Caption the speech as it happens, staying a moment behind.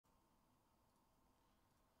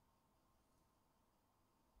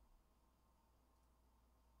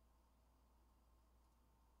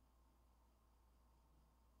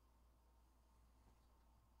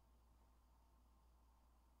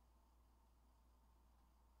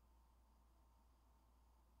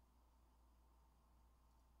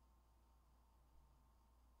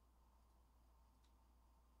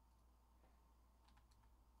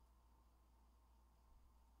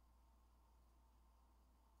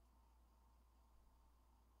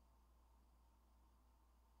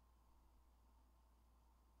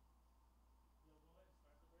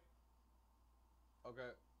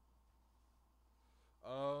Okay.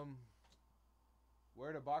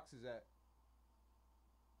 Where the boxes at?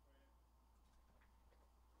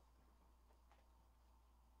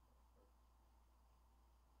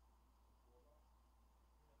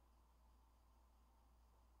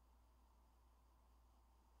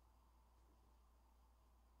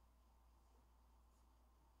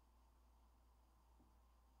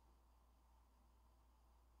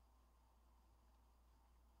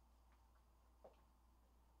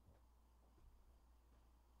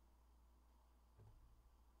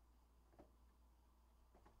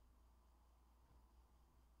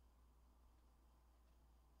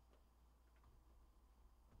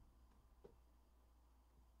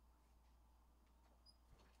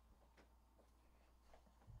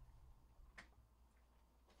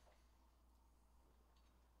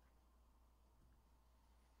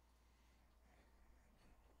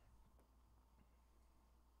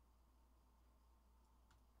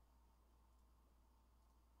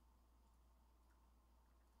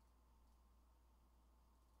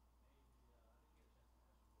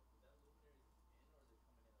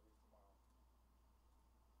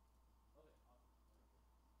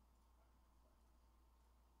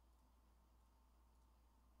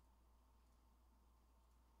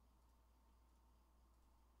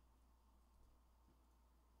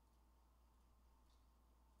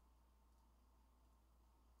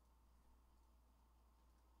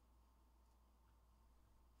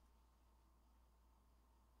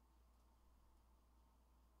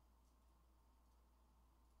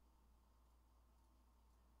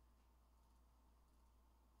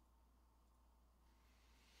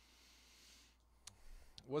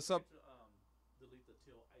 What's up? To delete the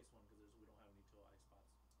teal ice one because we don't have any teal ice spots.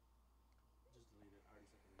 Just delete it. I already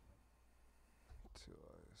set the refund. Two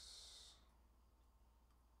eyes.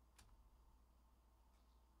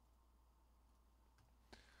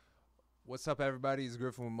 What's up, everybody? It's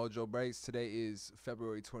Griffin with Mojobreak. Today is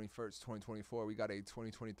February 21st, 2024. We got a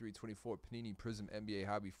 2023-24 Panini Prizm NBA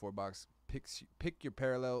Hobby 4-box. Pick your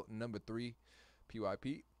parallel number 3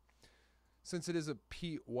 PYP. Since it is a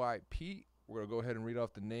PYP, we're going to go ahead and read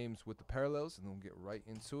off the names with the parallels, and then we'll get right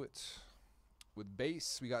into it. With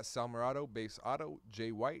base, we got Sal Morado, base auto,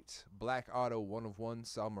 Jay White, black auto, 1 of 1,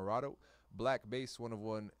 Sal Morado, black base, 1 of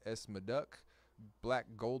 1, S. Maduck, black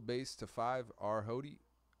gold base to 5, R. Hody,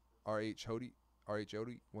 RH Hody,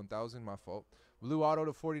 1000, my fault. Blue auto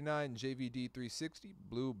to 49, JVD 360,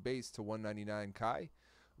 blue base to 199, Kai,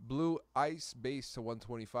 blue ice base to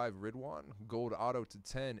 125, Ridwan, gold auto to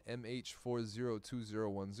 10,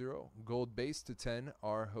 MH402010, gold base to 10,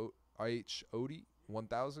 RH Odie,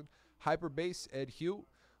 1000, hyper base, Ed Hugh,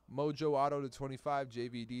 Mojo auto to 25,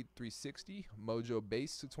 JVD 360, Mojo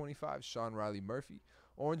base to 25, Sean Riley Murphy,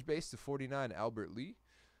 orange base to 49, Albert Lee,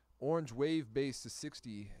 orange wave base to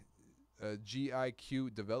 60,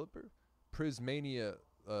 GIQ developer, Prismania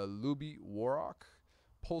Luby Warrock,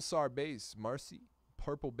 Pulsar base Marcy,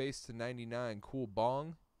 purple base to 99 Cool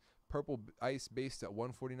Bong, purple ice base at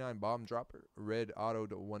 149 Bomb Dropper, red auto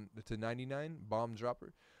to 99 Bomb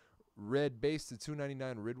Dropper, red base to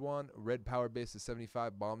 299 Ridwan, red power base to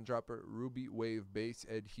 75 Bomb Dropper, ruby wave base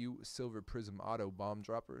Ed Hugh, silver prism auto Bomb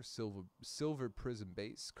Dropper, silver prism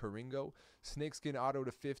base Karingo, snakeskin auto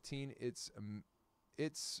to 15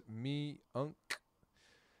 it's me Unk,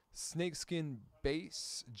 snakeskin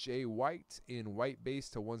base Jay White, in white base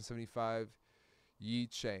to 175 Yi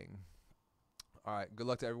Chang. All right, good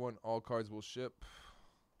luck to everyone. All cards will ship.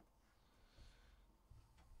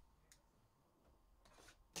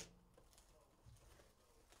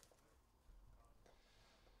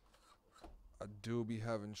 I do be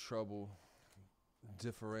having trouble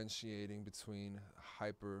differentiating between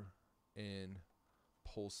hyper and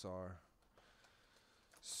pulsar.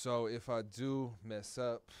 So if I do mess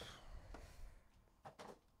up,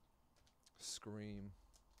 scream.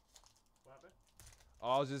 What happened?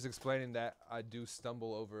 I was just explaining that I do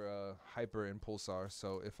stumble over hyper and pulsar.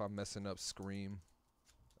 So if I'm messing up, scream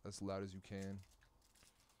as loud as you can.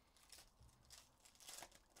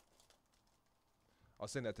 I'll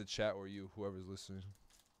send that to chat or you, whoever's listening.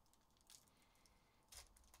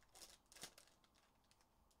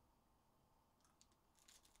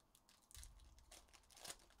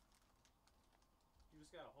 You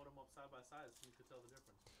just gotta hold them up side by side so you can tell the difference.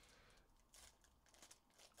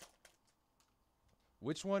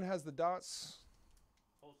 Which one has the dots?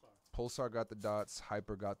 Pulsar. Pulsar got the dots.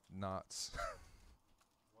 Hyper got knots.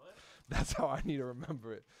 What? That's how I need to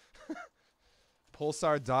remember it.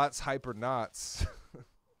 Pulsar dots, hyper knots.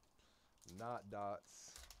 Not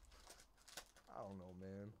dots. I don't know,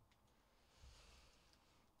 man.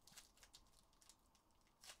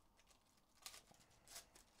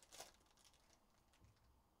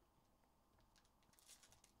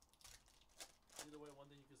 either way, one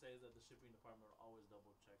thing you can say is that the shipping department will always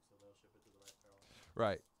double check, so they'll ship it to the right barrel.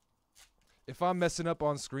 Right. If I'm messing up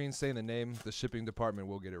on screen saying the name, the shipping department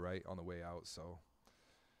will get it right on the way out. So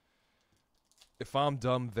if I'm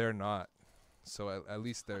dumb, they're not. So at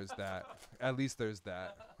least there's that. At least there's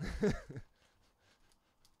that. You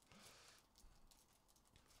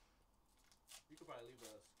could probably leave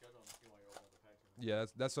a schedule on the screen while you're opening the pack. Yeah,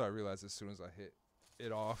 that's what I realized as soon as I hit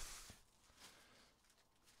it off.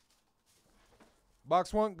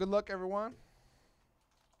 Box 1, good luck, everyone.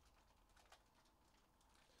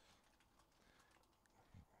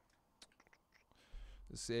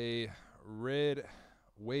 It's a red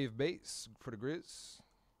wave base for the Grizz.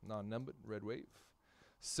 Non-numbered, red wave.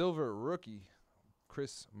 Silver rookie,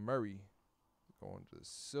 Chris Murray. Going to the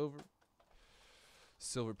silver.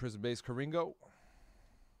 Silver Prizm base, Karingo.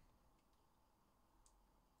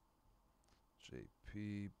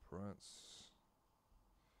 JP Brunts.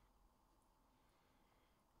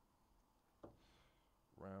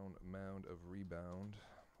 Round mound of rebound.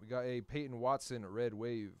 We got a Peyton Watson red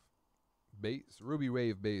wave base, ruby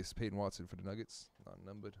wave base, Peyton Watson for the Nuggets,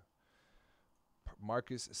 non-numbered.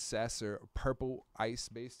 Marcus Sasser purple ice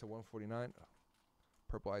base to 149.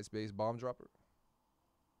 Purple ice base bomb dropper.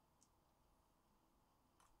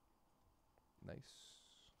 Nice.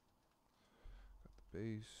 Got the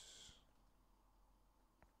base.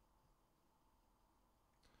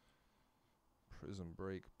 Prizm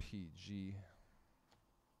break PG.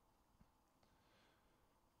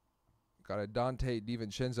 Got a Dante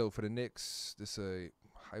DiVincenzo for the Knicks. This a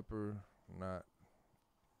hyper, not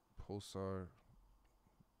pulsar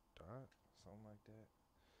dot, something like that.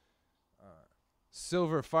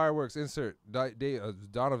 Silver fireworks insert.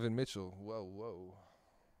 Donovan Mitchell. Whoa, whoa.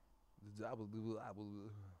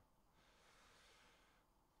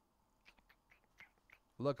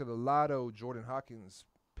 Luck of the Lotto. Jordan Hawkins.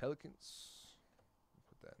 Pelicans.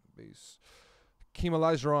 Put that in the base. Keem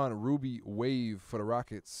Olajuwon, Ruby Wave for the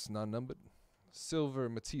Rockets, non-numbered. Silver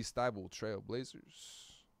Matisse Thybulle, Trail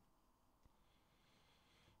Blazers.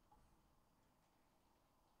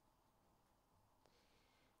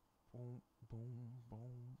 Boom, boom,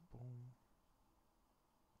 boom, boom.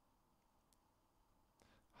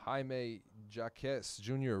 Jaime Jaquez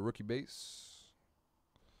Jr., rookie base.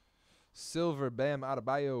 Silver Bam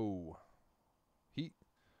Adebayo. Heat.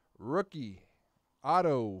 Rookie.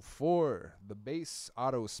 Auto for the base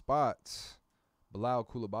auto spot. Bilal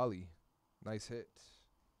Coulibaly. Nice hit.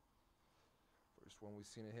 First one we've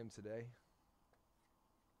seen of him today.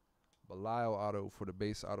 Bilal auto for the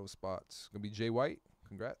base auto spots. Gonna be Jay White.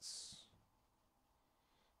 Congrats.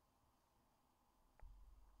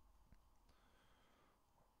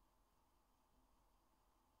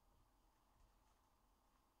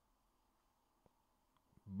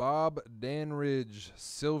 Bob Danridge,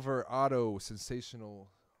 silver auto, sensational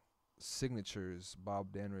signatures.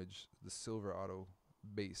 Bob Danridge, the silver auto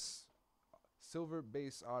base. Silver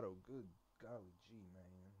base auto. Good golly gee,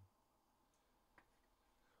 man.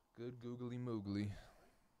 Good googly moogly.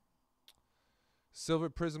 Silver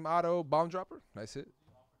Prizm auto, bomb dropper. Nice hit.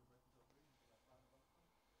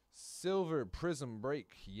 Silver Prizm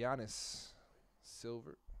break, Giannis.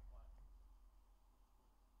 Silver.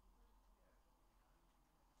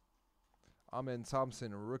 Amen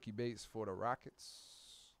Thompson, rookie base for the Rockets.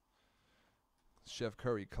 Chef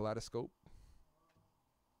Curry, Kaleidoscope.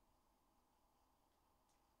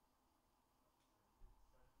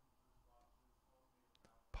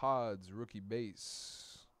 Pods, rookie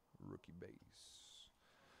base. Rookie base.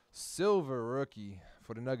 Silver rookie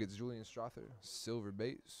for the Nuggets, Julian Strother. Silver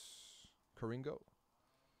base. Karingo.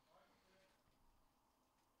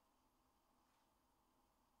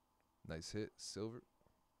 Nice hit, silver.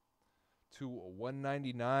 To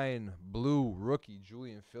 199 blue rookie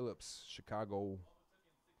Julian Phillips, Chicago.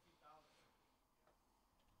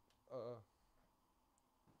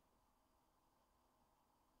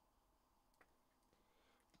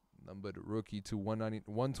 Numbered rookie to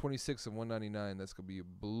 126 of 199. That's gonna be a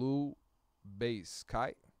blue base.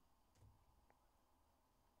 Kai.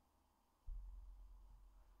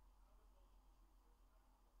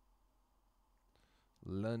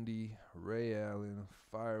 Lundy, Ray Allen,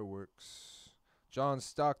 Fireworks, John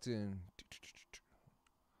Stockton,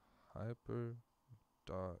 Hyper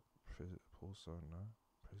dot Pulsar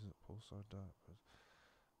dot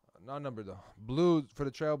non-numbered though. Blue for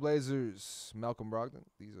the Trailblazers, Malcolm Brogdon.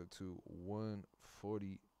 These are to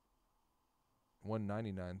 140,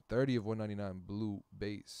 199, 30 of 199 blue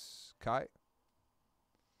base. Kai.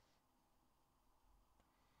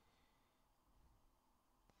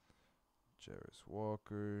 Jarris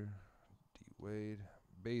Walker, D Wade,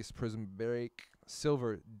 base Prizm break,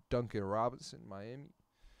 Silver, Duncan Robinson, Miami.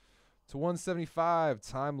 To 175,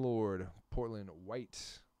 Time Lord, Portland,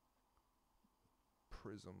 white.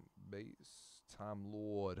 Prizm base, Time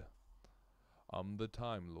Lord. I'm the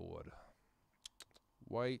Time Lord.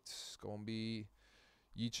 White, it's going to be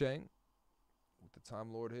Yi Chang with the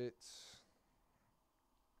Time Lord hits.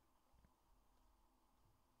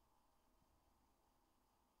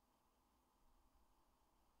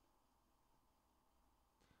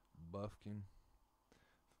 Buffkin.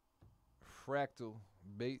 Fractal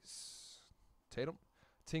base, Tatum.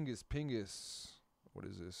 Tingus Pingus. What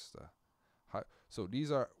is this? So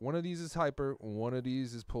these are, one of these is Hyper, one of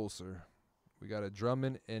these is Pulsar. We got a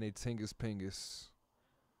Drummond and a Tingus Pingus.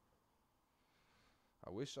 I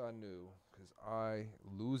wish I knew, because I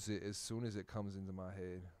lose it as soon as it comes into my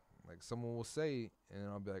head. Like, someone will say, and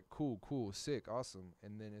I'll be like, cool, cool, sick, awesome.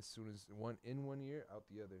 And then as soon as one ear, out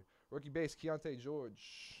the other. Rookie base, Keontae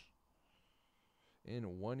George.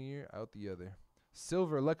 In 1 ear, out the other.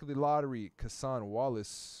 Silver, Luckily Lottery, Kassan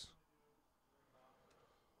Wallace.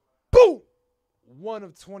 Boom! 1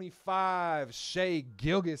 of 25, Shea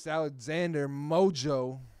Gilgeous Alexander,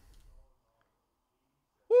 Mojo.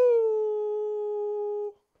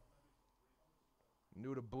 Woo!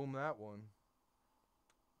 Knew to boom that one.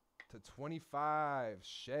 To 25,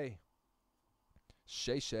 Shea.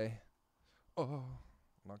 Shea. Oh,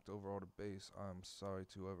 knocked over all the base. I'm sorry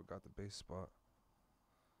to whoever got the base spot.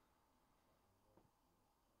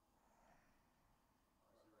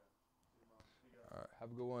 All right,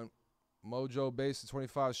 have a good one. Mojo base to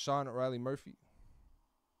 25, Sean Riley Murphy.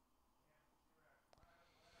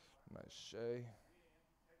 Nice Shea.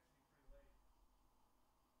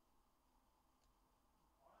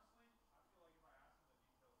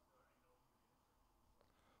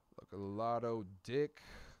 Look a Lotto Dick.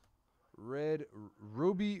 Red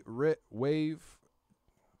Ruby Red Wave.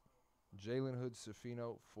 Jalen Hood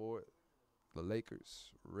Safino for the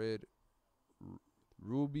Lakers. Red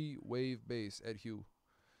Ruby Wave base, Ed Hugh.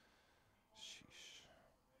 Sheesh.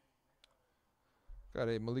 Got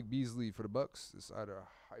a Malik Beasley for the Bucks. This is either a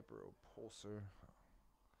Hyper or Pulsar.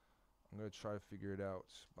 I'm going to try to figure it out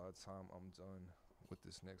by the time I'm done with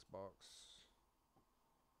this next box.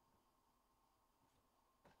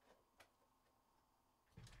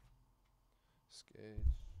 Sketch.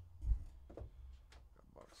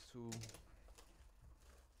 Got box 2.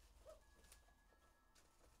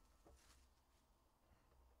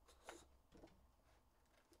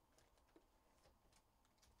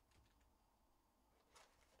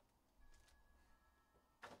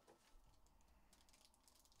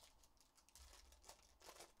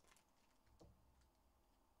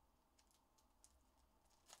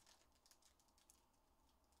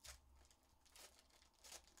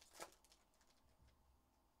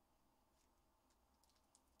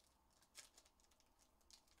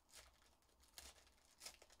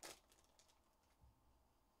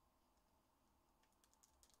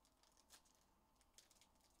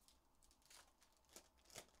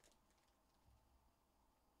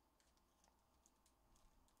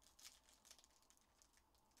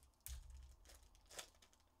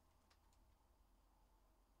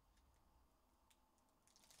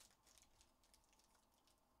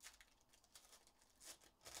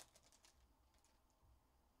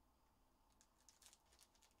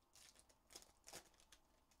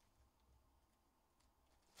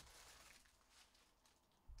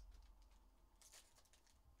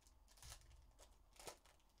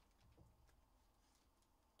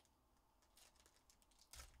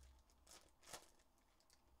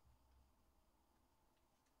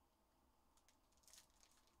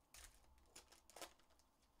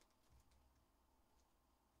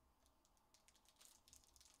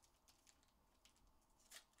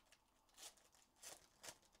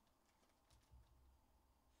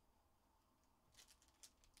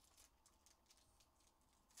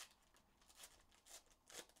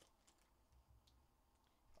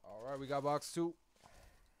 All right, we got box 2.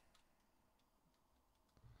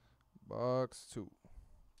 Box 2.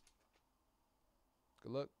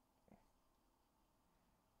 Good luck.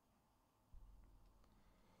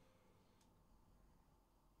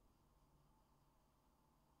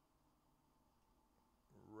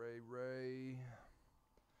 Ray.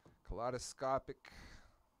 Kaleidoscopic.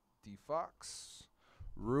 D Fox.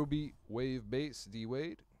 Ruby Wave base. D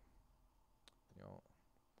Wade. You know,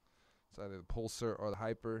 it's either the Pulsar or the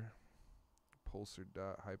Hyper. Pulsar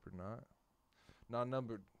dot Hyper not.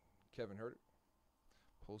 Non-numbered Kevin Herter.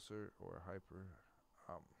 Pulsar or Hyper.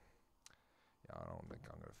 Yeah, I don't think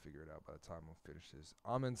I'm gonna figure it out by the time I finish this.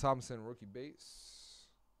 Amin Thompson rookie base.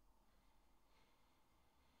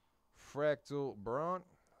 Fractal Braun.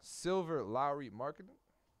 Silver Lowry Marketing.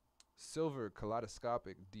 Silver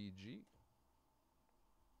Kaleidoscopic DG.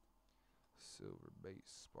 Silver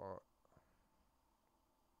base spot.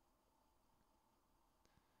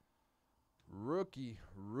 Rookie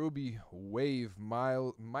Ruby Wave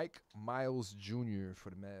Mike Miles Jr. for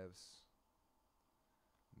the Mavs.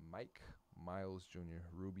 Mike Miles Jr.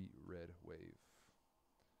 Ruby Red Wave.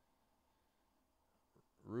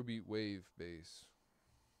 Ruby Wave base.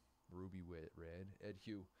 Ruby Red. Ed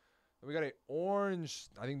Hugh. Then we got a orange.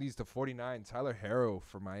 I think these to 49. Tyler Harrow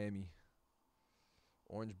for Miami.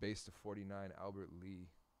 Orange base to 49. Albert Lee.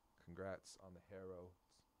 Congrats on the Harrow.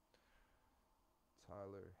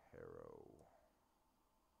 Tyler Harrow.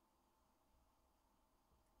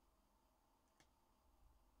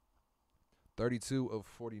 $32 of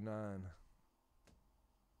 49.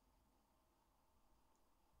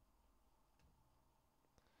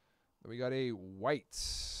 Then we got a white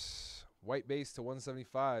base to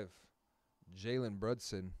 175. Jalen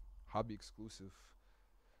Brunson, hobby exclusive.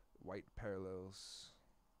 White parallels.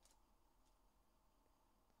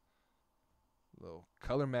 Little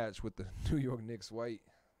color match with the New York Knicks white.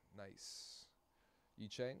 Nice.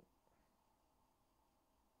 Yi-Chang.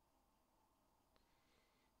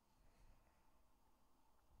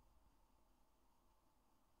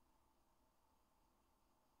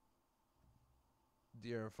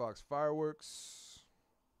 De'Aaron Fox Fireworks.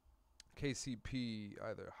 KCP,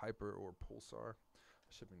 either Hyper or Pulsar.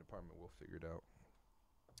 Shipping department will figure it out,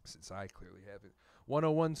 since I clearly have it.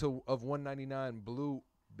 101 of 199 blue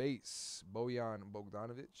base, Bojan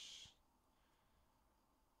Bogdanovic.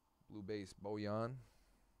 Blue base, Bojan.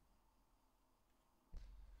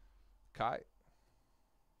 Kai.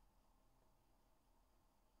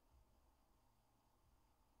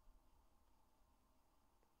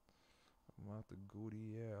 I'm out the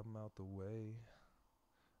goodie, yeah, I'm out the way.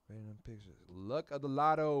 Random pictures. Luck of the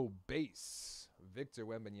Lotto base, Victor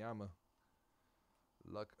Wembanyama.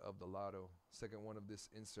 Luck of the Lotto. Second one of this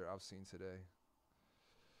insert I've seen today.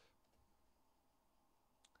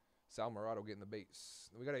 Sal Morado getting the base.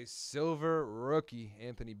 We got a silver rookie,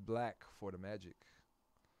 Anthony Black for the Magic.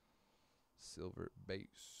 Silver base.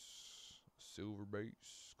 Silver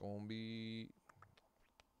base. Gonna be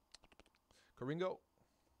Karingo.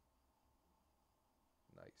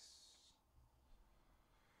 Nice.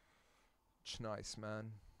 Nice,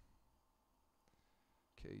 man.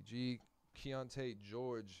 KG. Keontae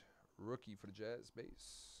George, rookie for the Jazz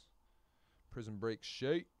base. Prizm break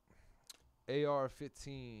Shea.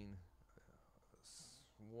 AR-15.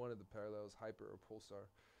 One of the parallels, Hyper or Pulsar.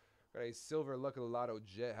 Got a silver Luck of the Lotto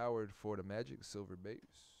Jet Howard for the Magic, silver base.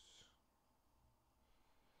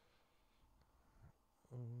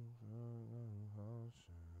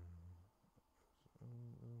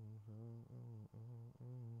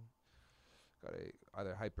 Got a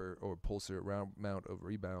either Hyper or Pulsar round amount of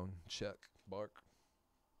rebound. Check. Bark.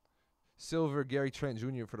 Silver Gary Trent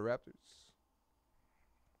Jr. for the Raptors.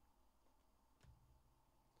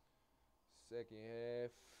 Second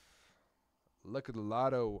half. Luck of the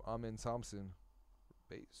Lotto, Amen Thompson.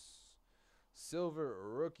 Base. Silver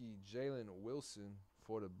rookie, Jalen Wilson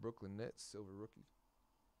for the Brooklyn Nets. Silver rookie.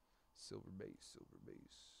 Silver base, silver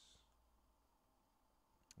base.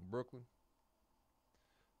 Brooklyn.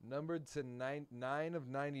 Numbered to 9 of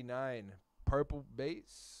 99. Purple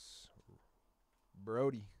base.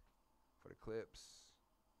 Brody for the Clips.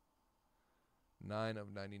 9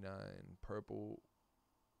 of 99. Purple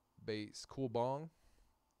base. Cool bong.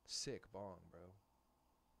 Sick bong, bro.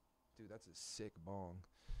 Dude, that's a sick bong.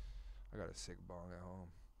 I got a sick bong at home.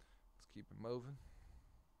 Let's keep it moving.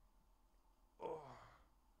 Oh.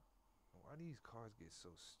 Why do these cards get so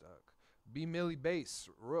stuck? B. Millie base.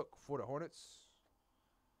 Rook for the Hornets.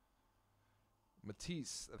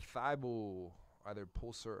 Matisse, Thibault, either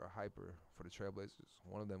Pulsar or Hyper for the Trailblazers.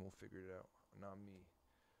 One of them will figure it out. Not me.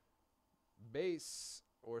 Base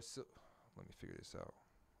or let me figure this out.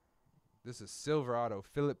 This is Silver Auto.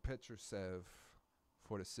 Philip Petrusev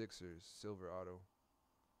for the Sixers. Silver Auto.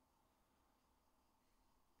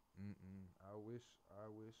 I wish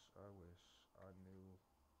I knew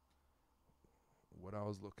what I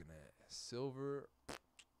was looking at. Silver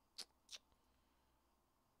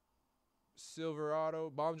Auto.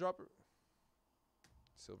 Bomb Dropper.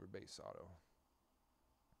 Silver base auto.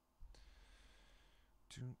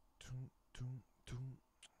 I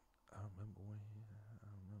remember when.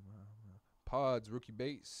 Pods rookie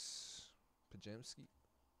base. Pajamski.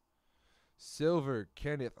 Silver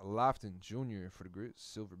Kenneth Lofton Jr. for the Grizz.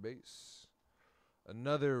 Silver base.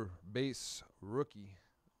 Another base rookie.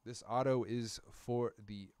 This auto is for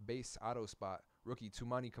the base auto spot. Rookie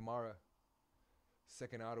Tumani Kamara.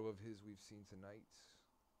 Second auto of his we've seen tonight.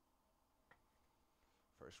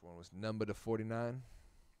 First one was number to 49.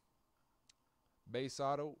 Base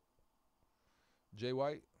auto, Jay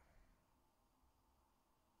White.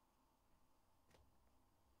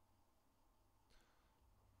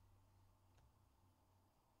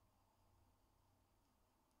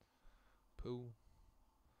 Pooh.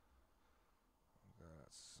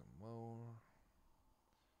 Got some more.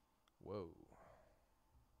 Whoa.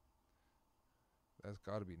 That's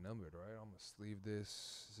got to be numbered, right? I'm going to sleeve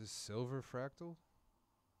this. Is this silver fractal?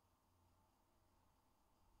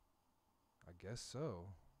 I guess so.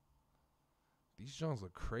 These Jones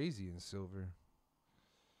look crazy in silver.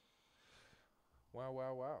 Wow,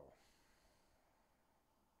 wow, wow.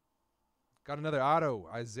 Got another auto.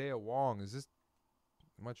 Isaiah Wong. Is this...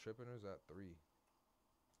 Am I tripping or is that 3?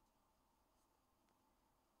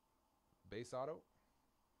 Base auto?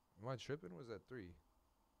 Am I tripping or was that 3?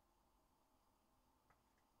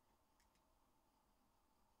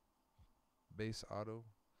 Base auto.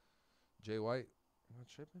 Jay White. Am I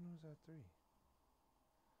tripping or was that 3?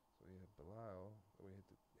 So we had Bilal. We hit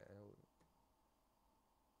the L.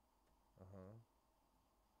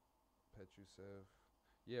 Petrusev.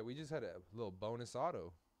 Yeah, we just had a little bonus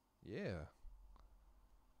auto. Yeah.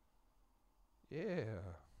 Yeah.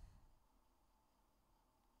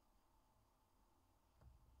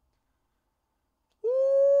 Woo!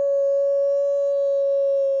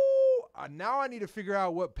 Now I need to figure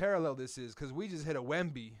out what parallel this is because we just hit a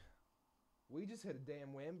Wemby. We just hit a damn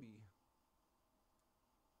Wemby.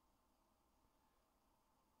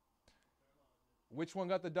 Which one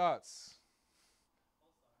got the dots?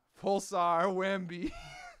 Pulsar Wemby.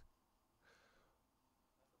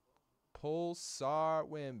 Pulsar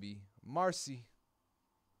Wemby. Marcy.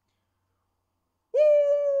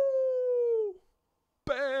 Woo!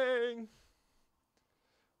 Bang!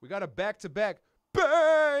 We got a back-to-back.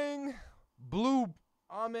 Bang! Blue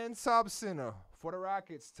Amen Sobcenter for the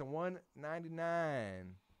Rockets to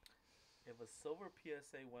 199. If a silver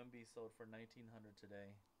PSA Wemby sold for $1,900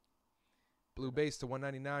 today, Blue base to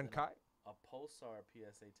 199. Kai. A Pulsar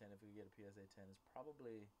PSA 10, if we get a PSA 10, is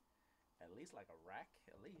probably at least like a rack,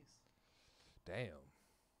 at least. Damn.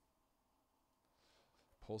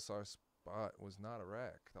 Pulsar spot was not a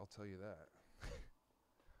rack. I'll tell you that.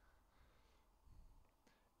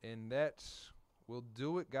 And that will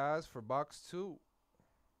do it, guys, for box 2.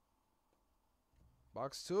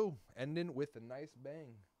 Box 2, ending with a nice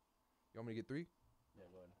bang. You want me to get 3? Yeah,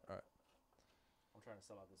 go ahead. All right. I'm trying to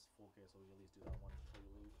sell out this full case so we can at least do that one before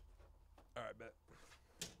you leave. All right, bet.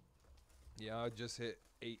 Yeah, I just hit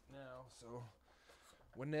 8 now, so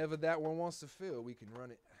whenever that one wants to fill, we can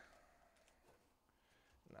run it.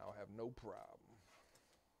 And I'll have no problem.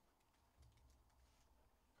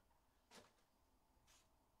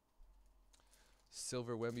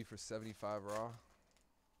 Silver Wemby for 75 raw.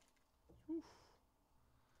 Whew.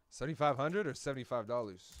 7,500 or $75?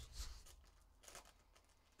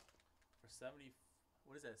 For 70,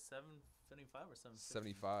 what is that, 775 or 750?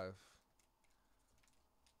 75.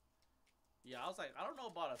 Yeah, I was like, I don't know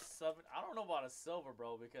about a silver,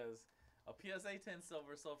 bro, because a PSA 10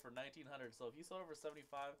 silver sold for $1,900. So if you sold it for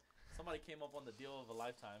 75, somebody came up on the deal of a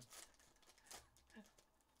lifetime.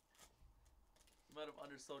 You might have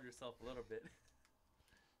undersold yourself a little bit.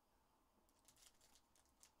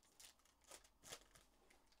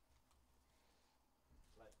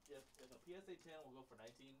 Like if a PSA 10 will go for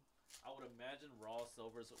 19, I would imagine raw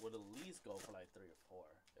silvers would at least go for like 3 or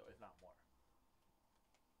 4, if not more.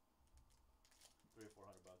 300 or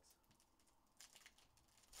 400 bucks.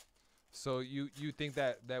 So you think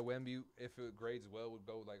that Wemby, if it grades well, would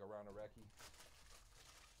go like around a recce?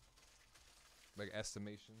 Like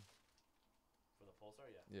estimation? For the Pulsar,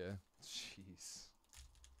 yeah. Yeah. Jeez.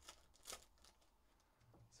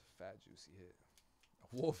 It's a fat, juicy hit.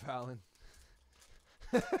 Wolf Allen.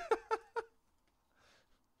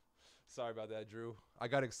 Sorry about that, Drew. I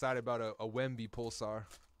got excited about a Wemby Pulsar.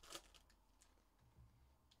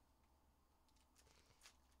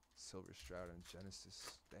 Silver Stroud and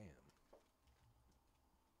Genesis. Damn.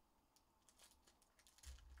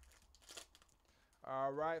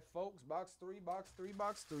 All right, folks. Box 3, box 3,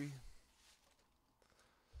 box 3.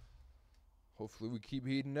 Hopefully we keep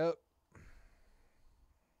heating up.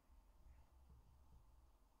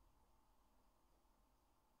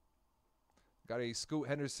 Got a Scoot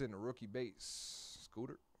Henderson rookie base.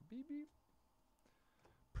 Scooter. Beep, beep.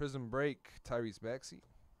 Prizm break. Tyrese Maxey.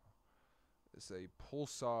 It's a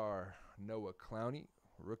Pulsar Noah Clowney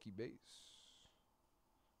rookie base.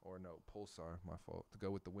 Or no, Pulsar. My fault. To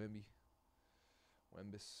go with the Wemby.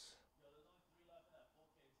 Wembus.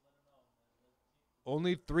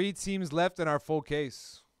 Only 3 teams left in our full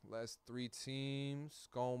case. Last 3 teams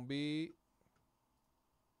gonna be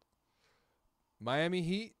Miami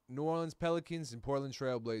Heat, New Orleans Pelicans, and Portland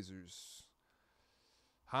Trailblazers.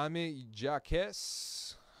 Jaime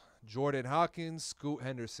Jaquez, Jordan Hawkins, Scoot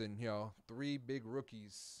Henderson. Yo, 3 big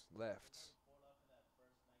rookies left.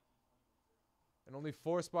 And only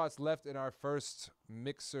 4 spots left in our first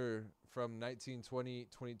mixer from 1920,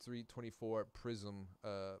 23, 24 Prizm.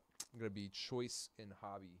 Going to be choice and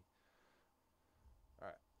hobby. All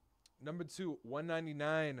right. Number 2,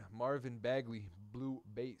 199, Marvin Bagley, blue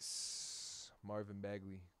base. Marvin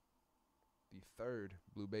Bagley, the 3rd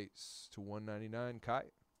blue base to 199. Kai.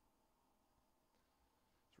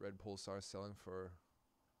 Red Pulsar selling for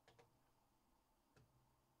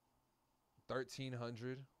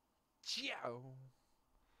 1,300. Ciao.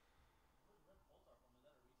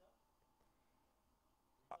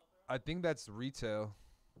 I think that's retail.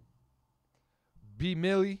 B.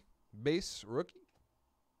 Millie, base rookie.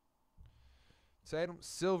 Tatum,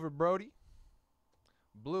 silver Brody.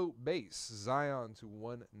 Blue base, Zion to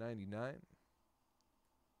 199.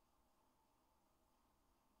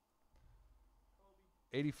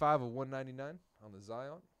 $85 of 199 on the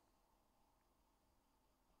Zion.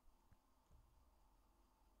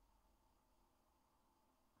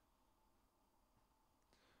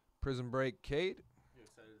 Prizm Break Cade. You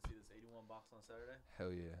excited to see this 81 box on Saturday?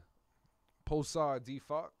 Hell yeah. Pulsar D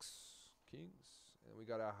Fox Kings. And we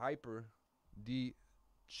got a Hyper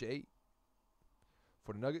DJ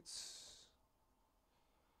for the Nuggets.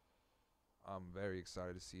 I'm very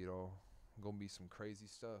excited to see it all. Gonna be some crazy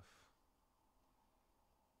stuff.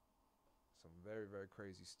 Some very, very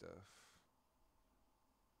crazy stuff.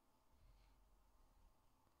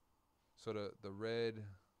 So the red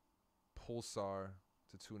Pulsar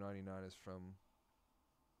to 299 is from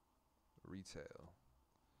retail.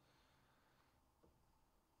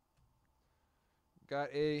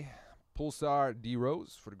 Got a Pulsar D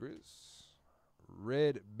Rose for the Grizz.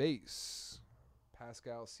 Red base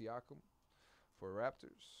Pascal Siakam for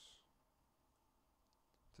Raptors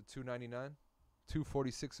to 299.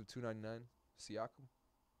 246 of 299 Siakam.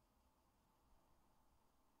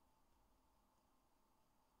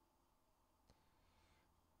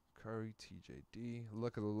 Curry, TJD.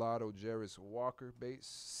 Look at the Lotto, Jarris Walker base.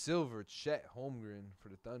 Silver Chet Holmgren for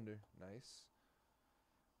the Thunder. Nice.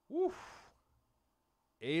 Woo.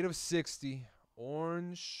 8 of 60.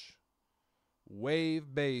 Orange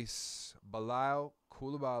wave base. Bilal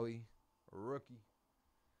Coulibaly. Rookie.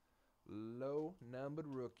 Low numbered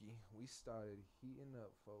rookie. We started heating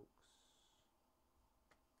up, folks.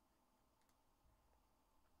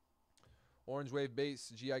 Orange wave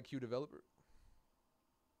base. GIQ developer.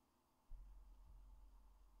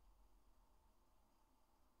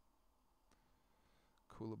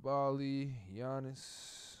 Coulibaly,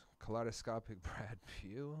 Giannis, kaleidoscopic Brad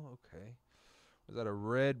Peel. Okay. Was that a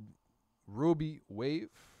red ruby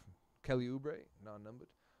wave? Kelly Oubre, non-numbered.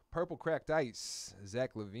 Purple cracked ice,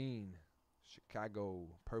 Zach LaVine, Chicago.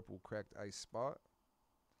 Purple cracked ice spot.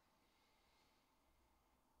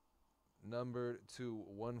 Numbered to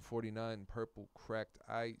 149, purple cracked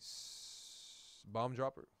ice. Bomb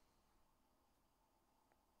dropper.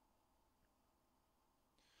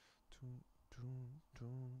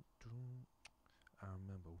 I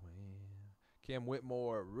remember when. Cam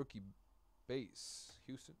Whitmore, rookie base,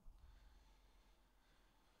 Houston.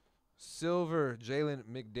 Silver, Jalen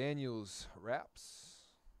McDaniels, Raps.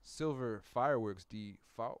 Silver, Fireworks, D.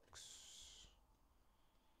 Fox.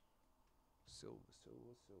 Silver.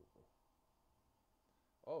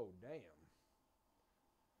 Oh, damn.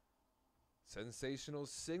 Sensational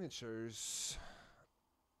signatures.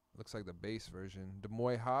 Looks like the base version.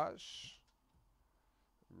 Demoy Hodge.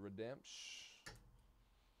 Redemption.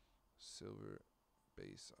 Silver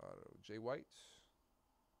base auto. Jay White.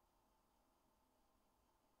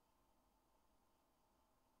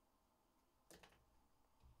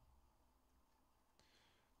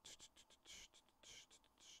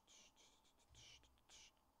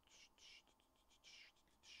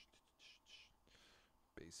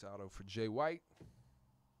 Base auto for Jay White.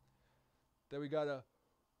 Then we got a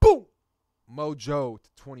boom Mojo to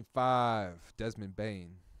 25. Desmond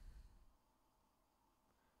Bain.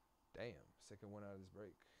 Damn, second one out of this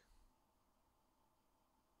break.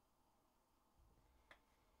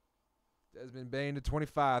 Desmond Bain to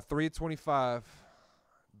 25. 3/25.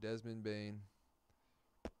 Desmond Bain.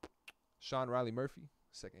 Sean Riley Murphy.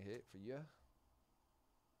 Second hit for ya.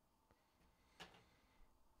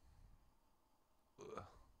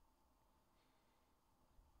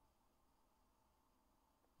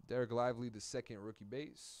 Derek Lively, the second rookie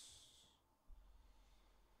base.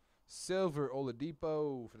 Silver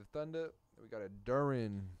Oladipo for the Thunder. We got a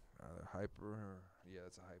Duran hyper. Yeah,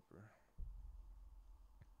 that's a hyper.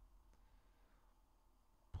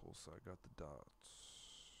 Pulsar got the dots.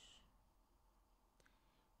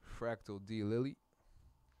 Fractal D Lily.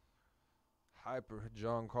 Hyper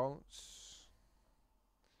John Collins.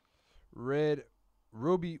 Red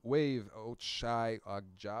Ruby Wave Ochai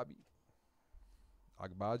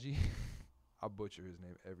Agbaji. I butcher his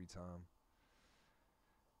name every time.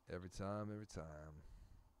 Every time.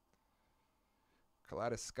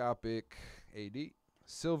 Kaleidoscopic AD.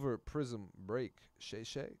 Silver Prizm Break Shay.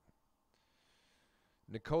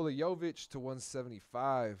 Nikola Jovic to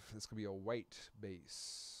 175. This could be a white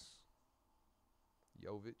base.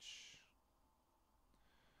 Jovic.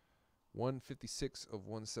 156 of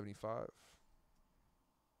 175.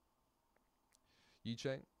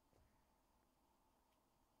 Yicheng.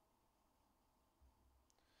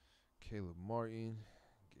 Caleb Martin.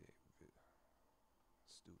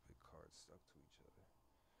 Stupid cards stuck to each other.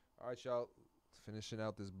 All right, y'all. Finishing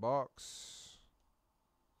out this box.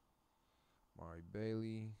 Mari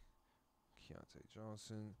Bailey. Keontae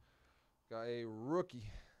Johnson. Got a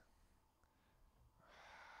rookie.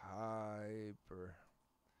 Hyper.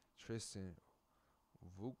 Tristan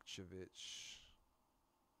Vukcevic.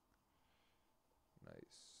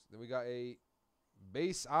 Nice. Then we got a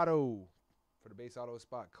base auto. For the base auto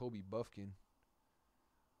spot, Kobe Buffkin.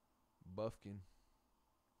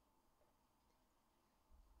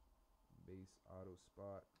 Base auto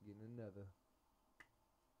spot. Getting another.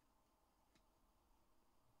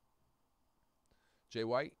 Jay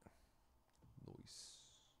White. Nice.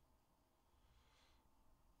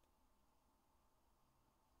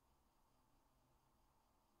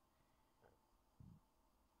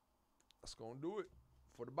 That's going to do it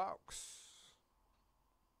for the box.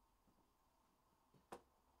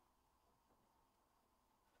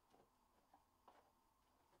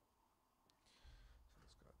 So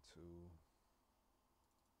it's got 2.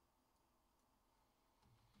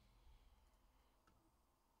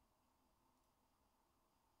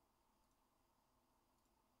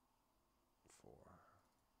 4.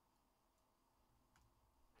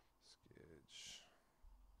 Sketch.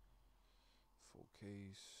 Full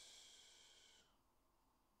case.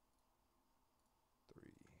 3.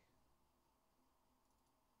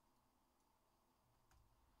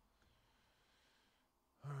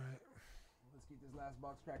 All right. Let's get this last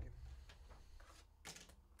box cracking.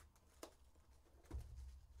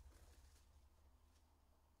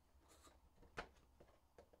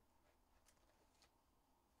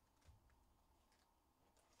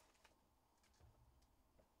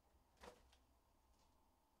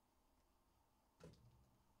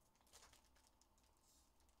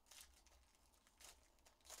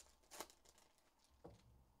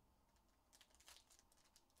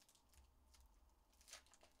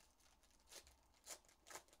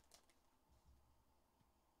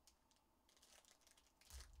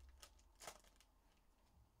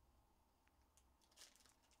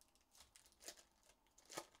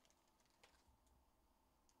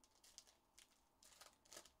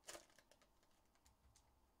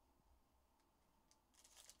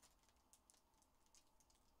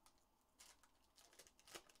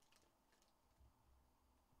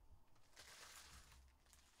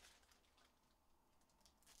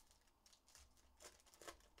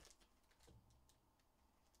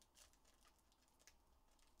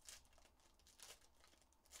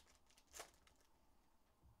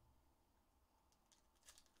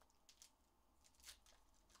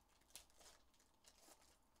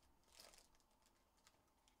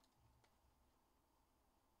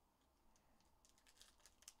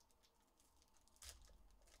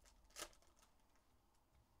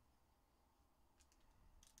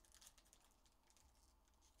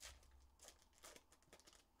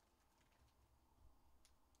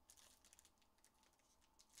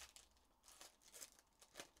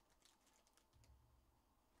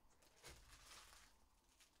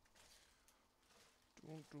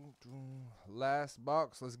 Last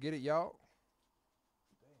box. Let's get it, y'all.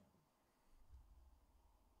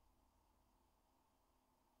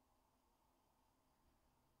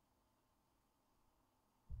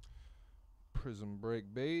 Prizm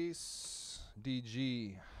Break base.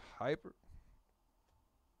 DG Hyper.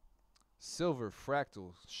 Silver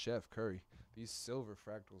Fractals Chef Curry. These silver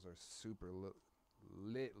fractals are super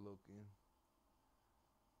lit looking.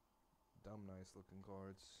 Dumb nice looking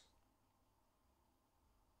cards.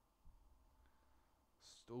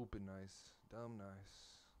 Stupid nice. Dumb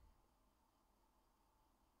nice.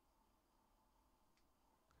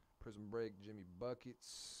 Prizm Break Jimmy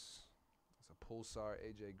Buckets. That's a Pulsar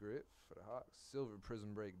AJ Griff for the Hawks. Silver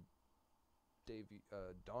Prizm Break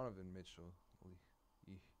Donovan Mitchell.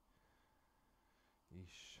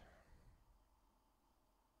 Yeesh.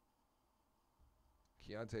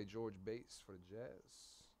 Keontae George base for the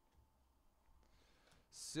Jazz.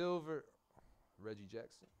 Silver, Reggie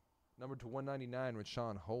Jackson. Number to 199,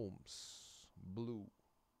 Rashawn Holmes. Blue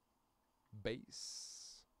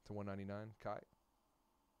base to 199, Kai.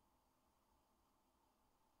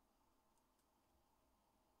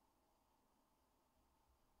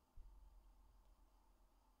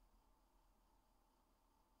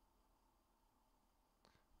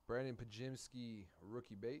 Brandon Pajimski,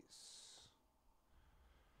 rookie base.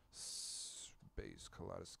 Base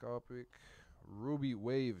kaleidoscopic. Ruby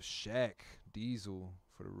Wave Shaq Diesel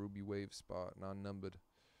for the Ruby Wave spot, non-numbered.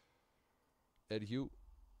 Ed Hugh.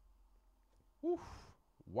 Woo.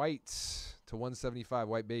 White to 175,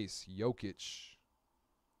 white base. Jokic.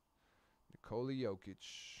 Nikola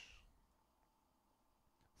Jokic.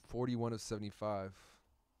 41 of 75.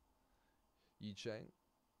 Yi Chang.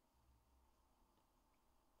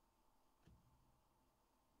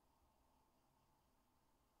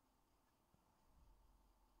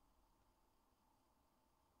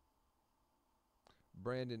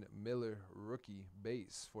 Brandon Miller, rookie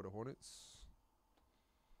base for the Hornets.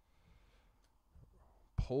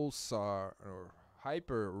 Pulsar or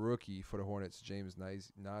Hyper rookie for the Hornets, James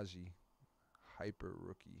Najee. Hyper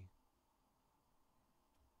rookie.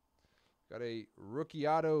 Got a rookie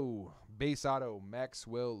auto, base auto,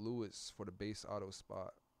 Maxwell Lewis for the base auto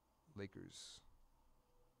spot, Lakers.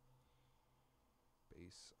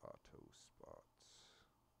 Base auto spot.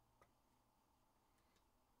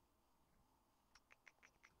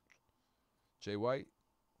 Jay White.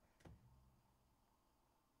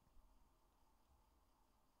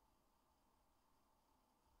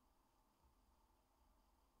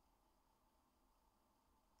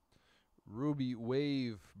 Ruby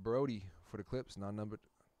Wave Brody for the Clips, non-numbered.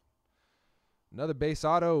 Another base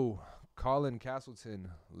auto, Colin Castleton,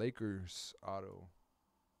 Lakers auto.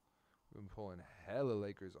 We've been pulling hella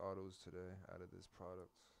Lakers autos today out of this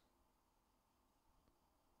product.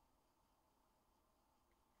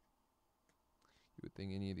 You would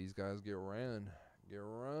think any of these guys get run.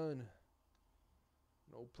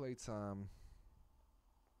 No play time.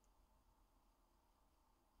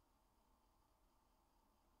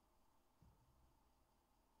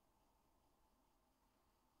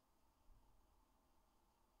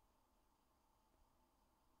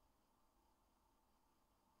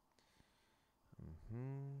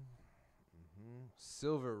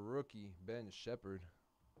 Silver rookie, Ben Shepard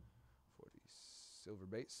for the silver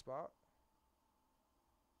base spot.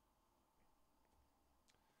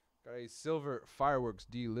 Got a silver Fireworks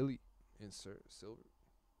D. Lilly insert, silver.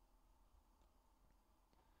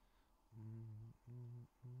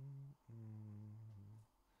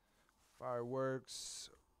 Fireworks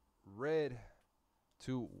red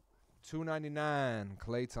to 299,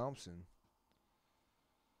 Klay Thompson.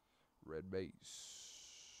 Red base.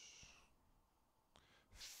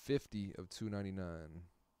 50 of 299.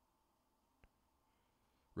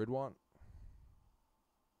 Ridwan.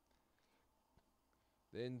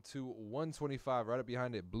 Then to 125, right up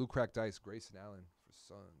behind it, blue cracked ice, Grayson Allen for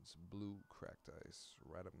Suns. Blue cracked ice,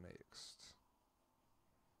 right up next.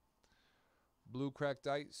 Blue cracked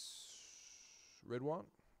ice, Ridwan,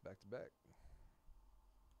 back to back.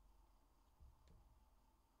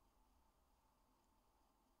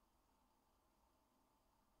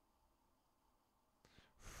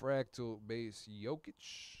 Fractal base,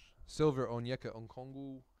 Jokic. Silver, Onyeka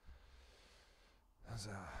Okongwu. That's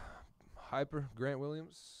a hyper, Grant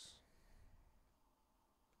Williams.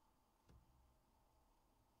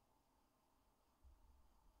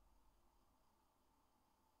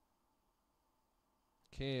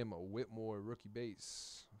 Cam Whitmore, rookie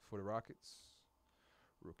base for the Rockets.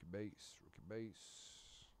 Rookie base.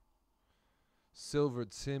 Silver,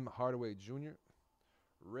 Tim Hardaway Jr.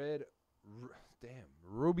 Red,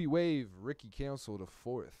 Ruby Wave, Ricky Council, the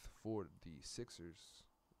 4th for the Sixers.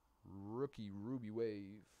 Rookie Ruby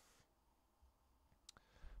Wave.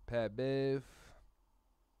 Pat Bev.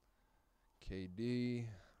 KD.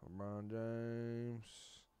 LeBron James.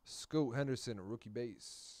 Scoot Henderson, rookie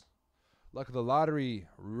base. Luck of the Lottery,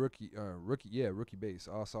 rookie base.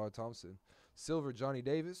 Osar Thompson. Silver, Johnny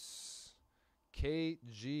Davis.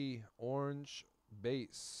 KG, orange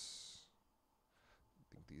base. I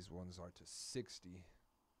think these ones are to 60.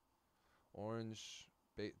 Orange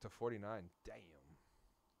to 49. Damn.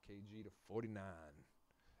 KG to 49.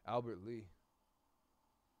 Albert Lee.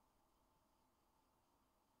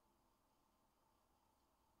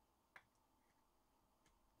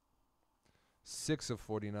 Six of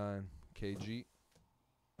 49. KG.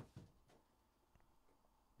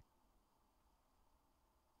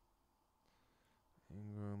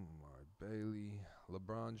 Ingram, Amari Bailey,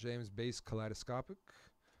 LeBron James base kaleidoscopic.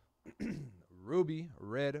 Ruby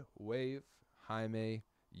red wave. Jaime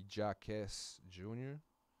Jaquez Jr.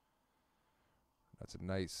 That's a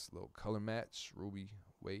nice little color match. Ruby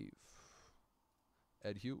wave.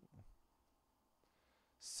 Ed Hugh.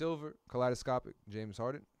 Silver kaleidoscopic. James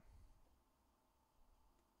Harden.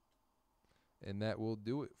 And that will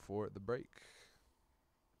do it for the break.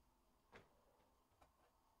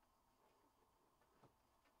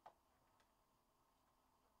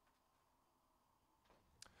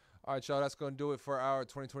 All right, y'all. That's going to do it for our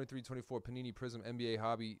 2023-24 Panini Prizm NBA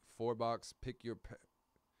Hobby 4-box. Pick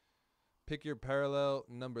your parallel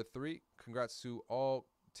number 3. Congrats to all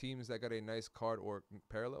teams that got a nice card or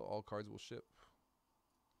parallel. All cards will ship.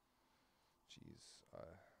 Jeez, I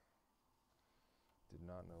did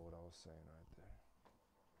not know what I was saying right there.